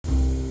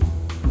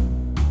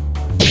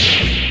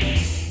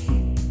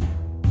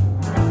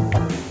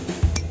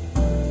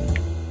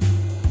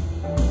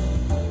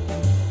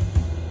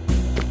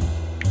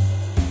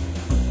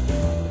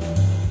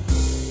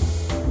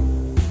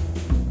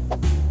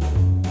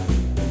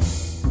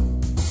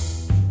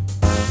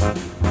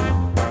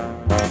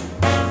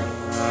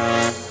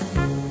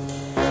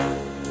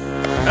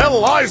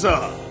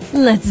Eliza!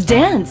 Let's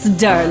dance,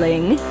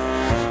 darling.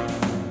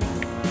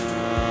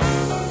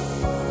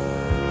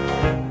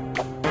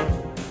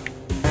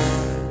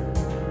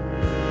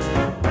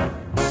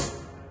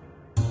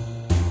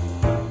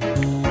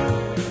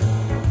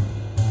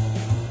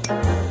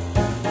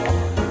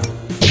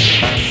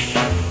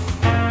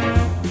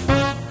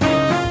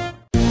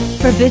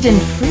 Forbidden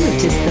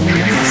fruit is the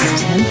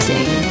most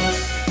tempting.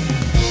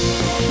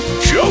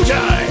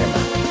 Showtime!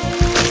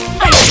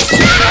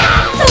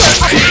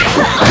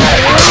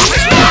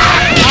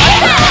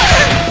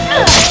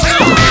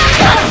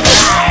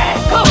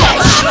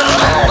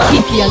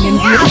 Keep young and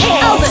beautiful.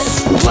 Elvis!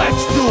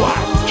 Let's do it!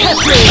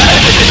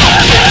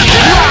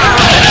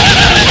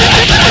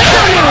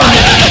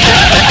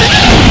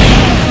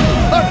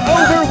 An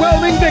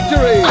overwhelming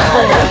victory!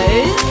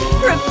 Boys,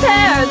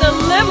 prepare the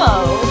limo!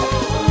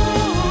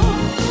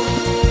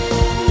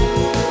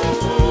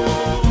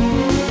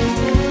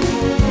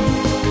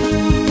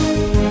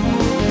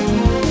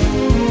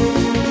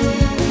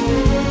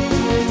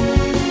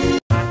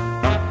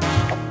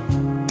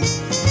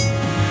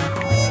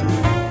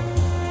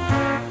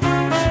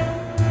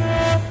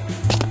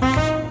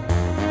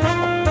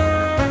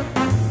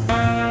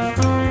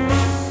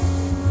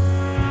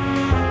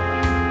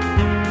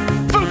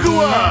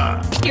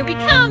 Here we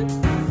come!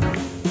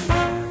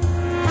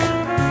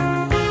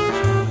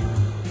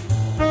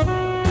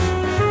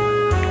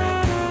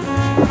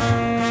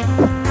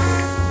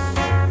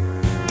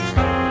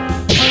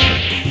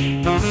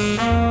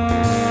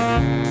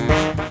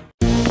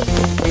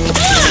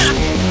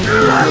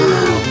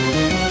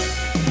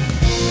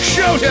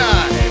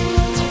 Showtime!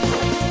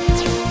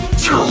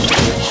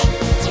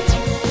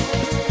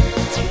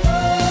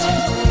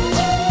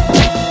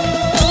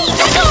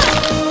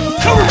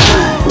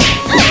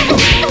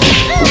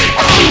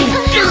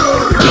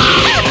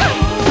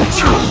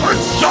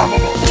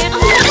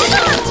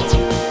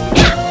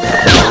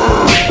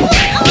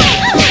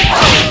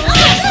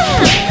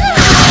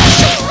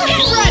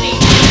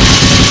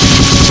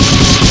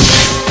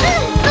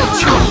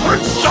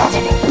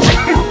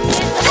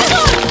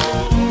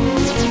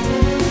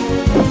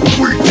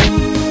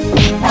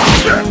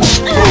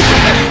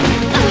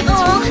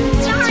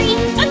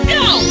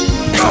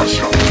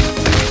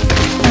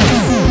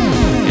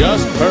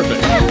 Just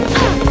perfect.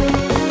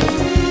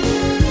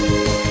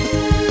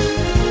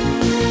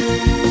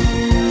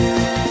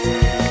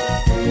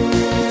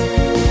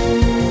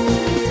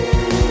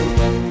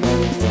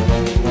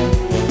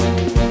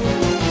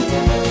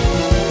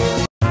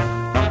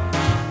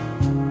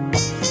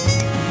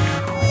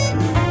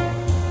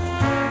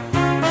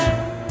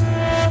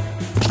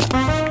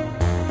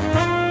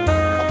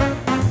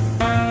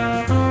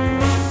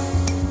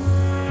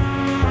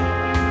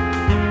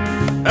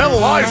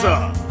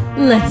 Eliza!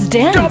 Let's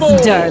dance, Double!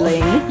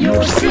 darling.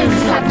 Your sins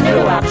have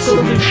no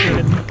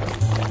absolution.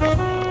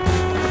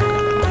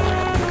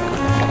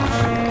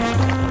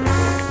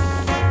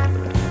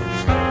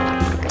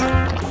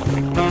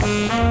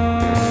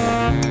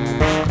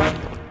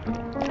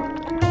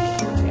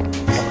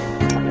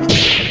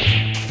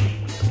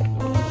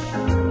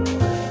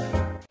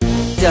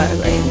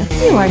 Darling,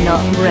 you are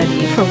not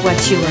ready for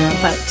what you are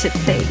about to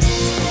face.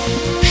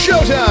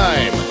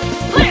 Showtime!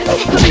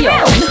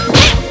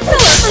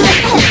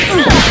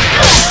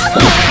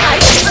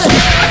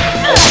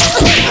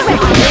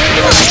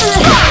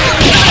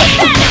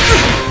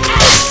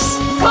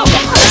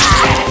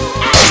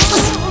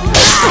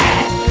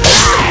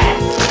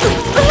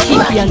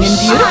 Keep young and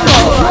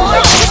beautiful.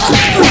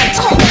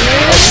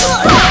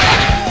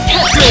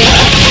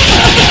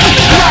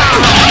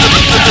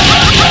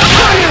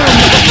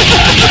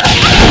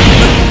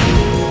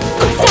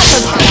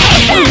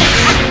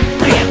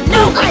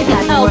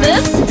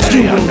 Elvis?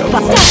 On the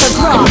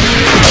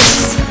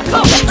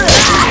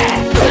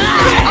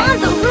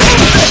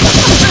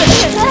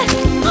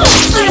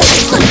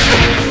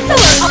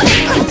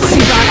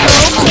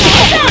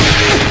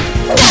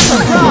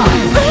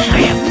I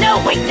have no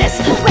weakness.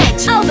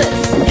 Wedge. Elvis.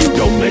 You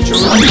don't measure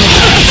up.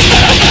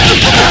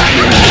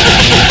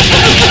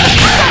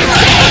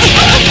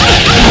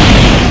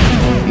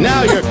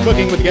 Now you're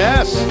cooking with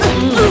gas.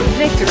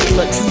 Victory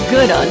looks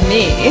good on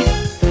me.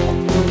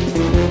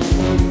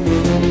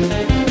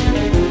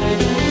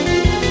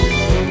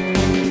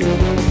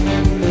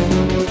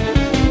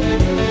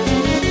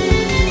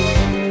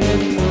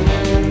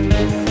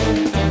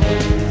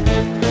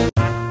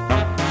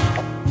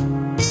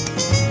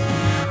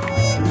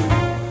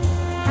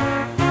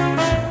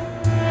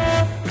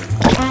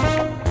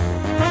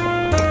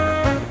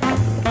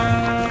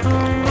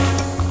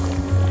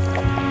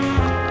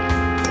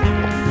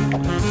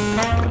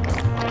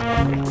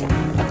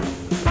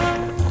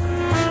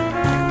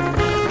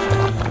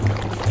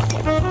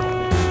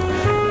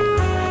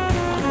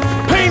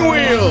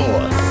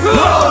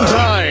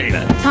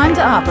 Time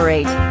to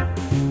operate.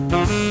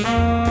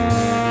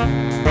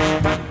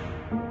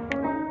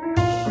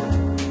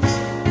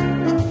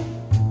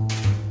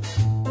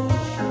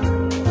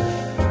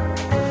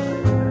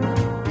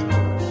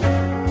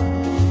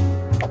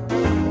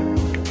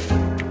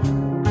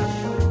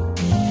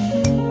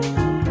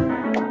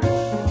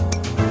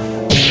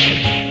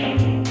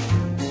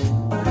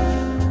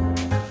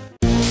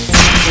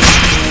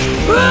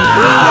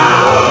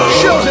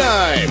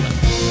 Showtime!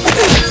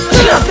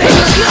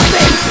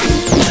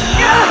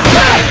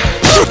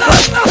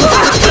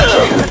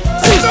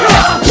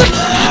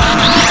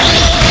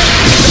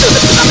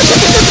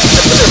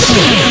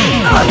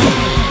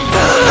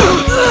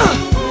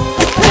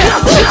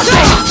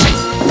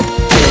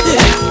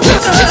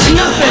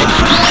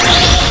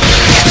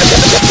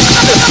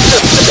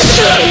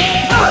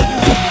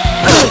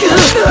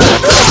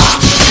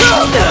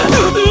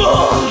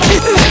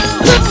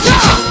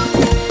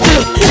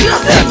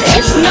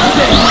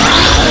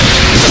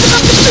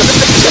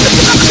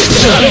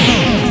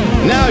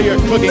 Now you're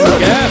cooking with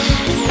gas.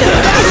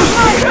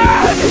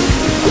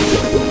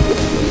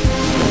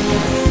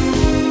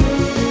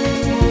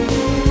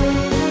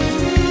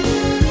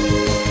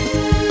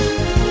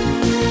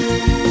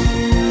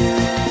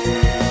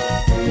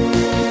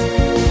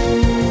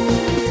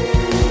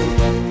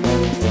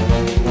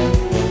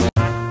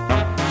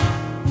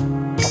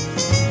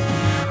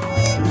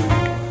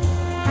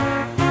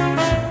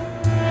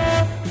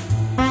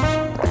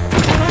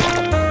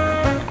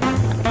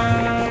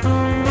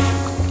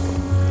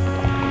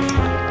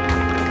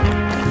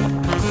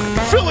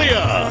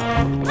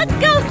 Let's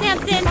go,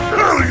 Samson!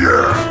 Hell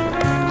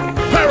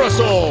yeah!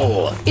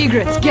 Parasol!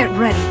 Egrets, get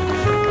ready.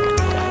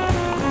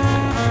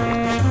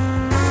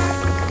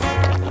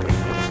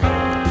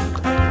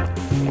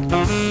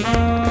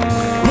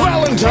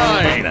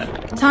 Valentine!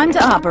 Time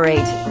to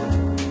operate.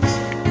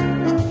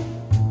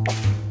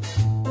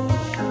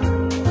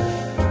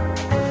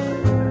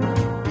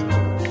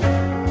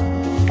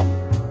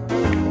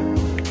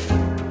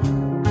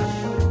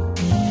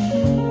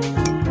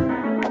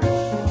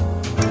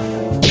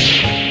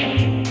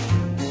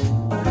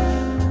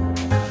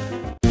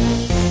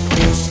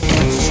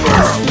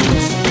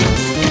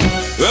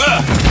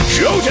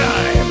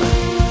 Showtime!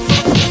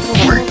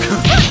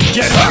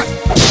 Get hot!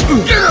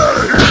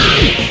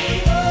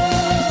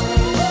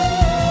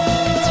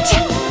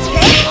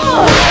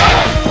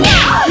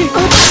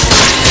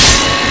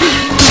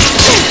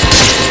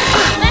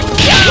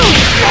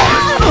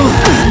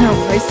 No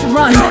place to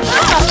run.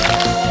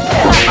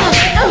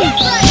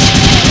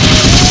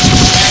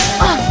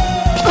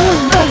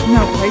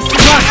 No place to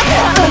run.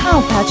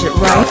 I'll patch it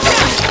right.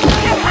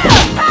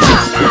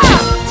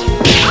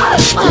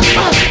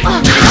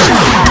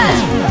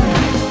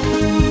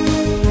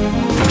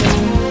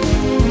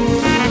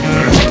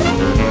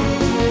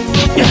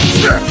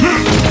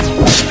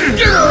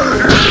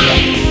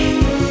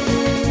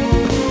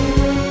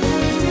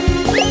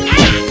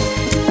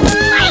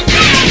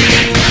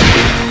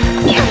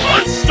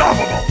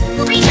 Unstoppable!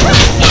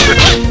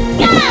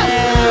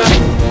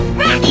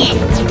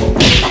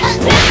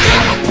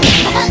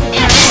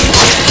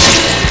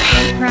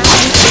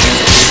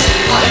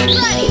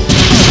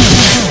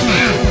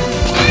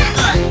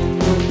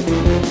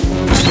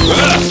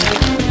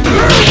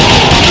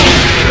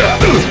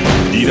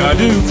 Need I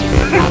do?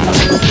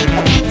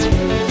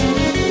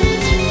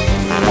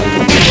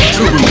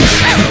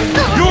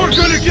 You're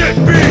gonna get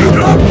beat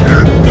up!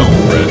 Don't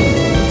fret.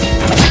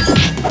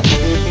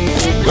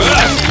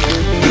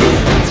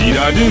 Need I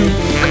do?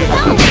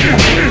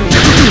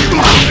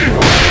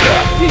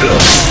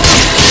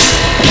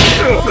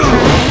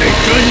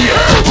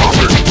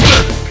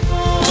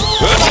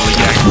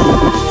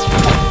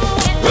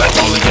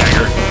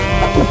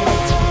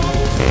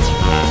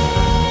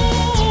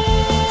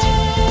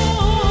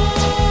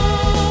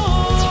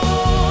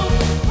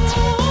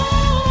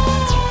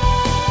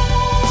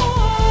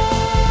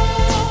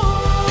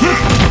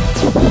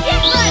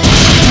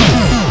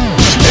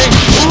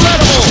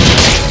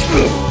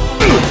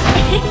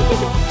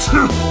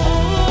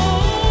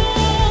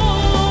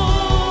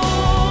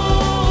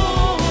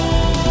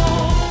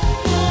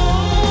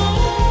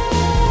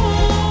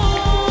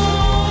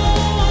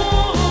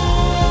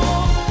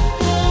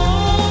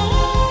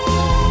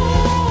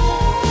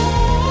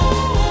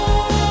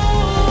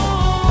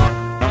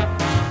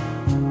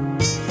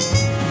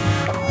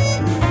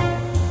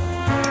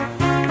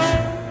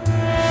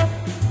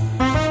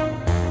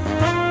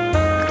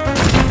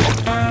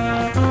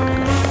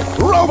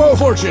 Robo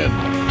Fortune!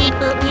 Beep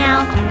boop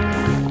meow.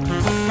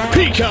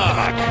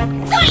 Peacock!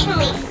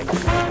 Finally!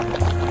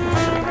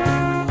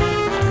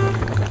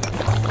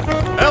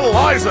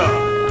 Eliza!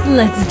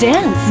 Let's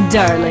dance,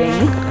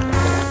 darling.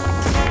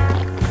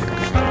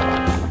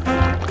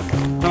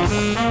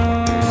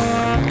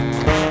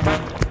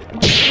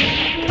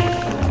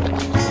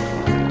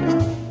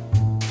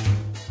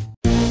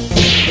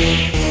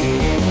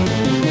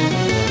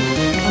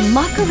 A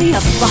mockery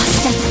of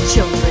Boston's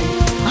children.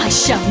 I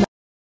shall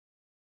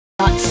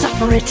not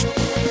suffer it.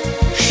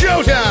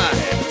 Showtime!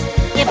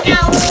 If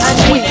now,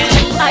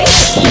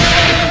 Ice.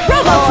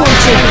 Robo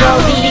Fortune.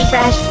 will be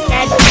refreshed.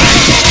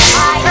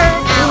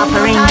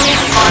 Offering.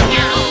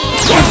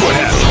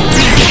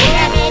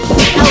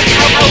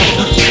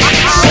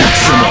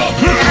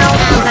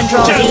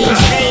 Control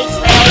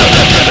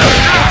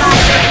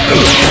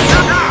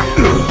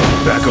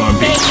Back on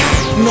beat.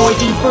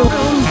 Noisy boom.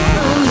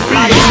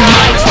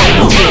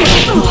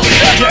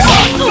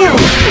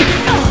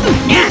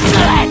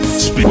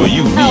 Spin what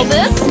you need.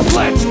 Elvis?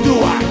 Let's do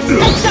it.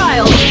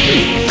 Exile!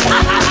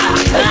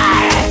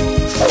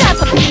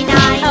 That's a P9.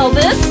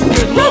 Elvis?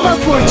 Robo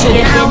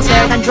Fortune!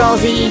 Enter Control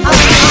Z.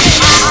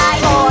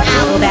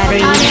 Apple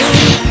battery.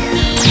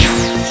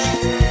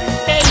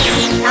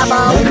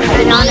 Elbow.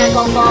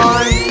 Canonical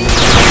form.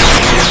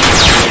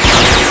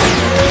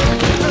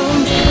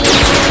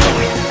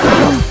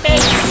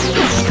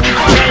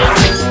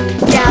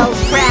 Gel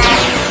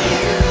crash.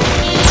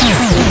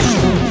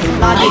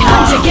 Logic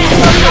punch again.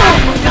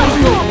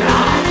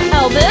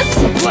 Elvis?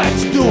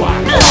 Let's do it.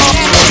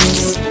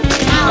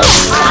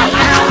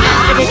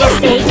 Critical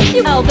state.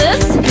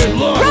 Elvis?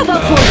 Robo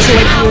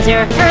Fortune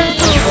user.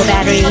 Apple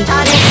battery.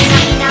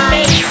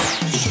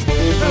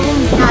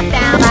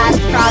 Knockdown last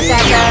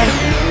processor.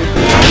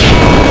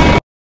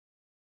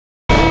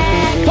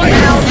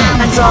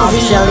 Control Z.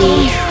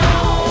 Delete.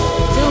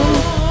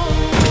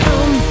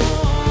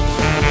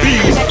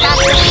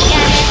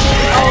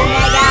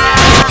 Omega.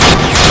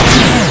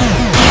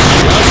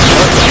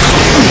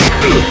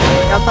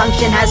 The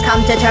function has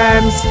come to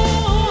terms.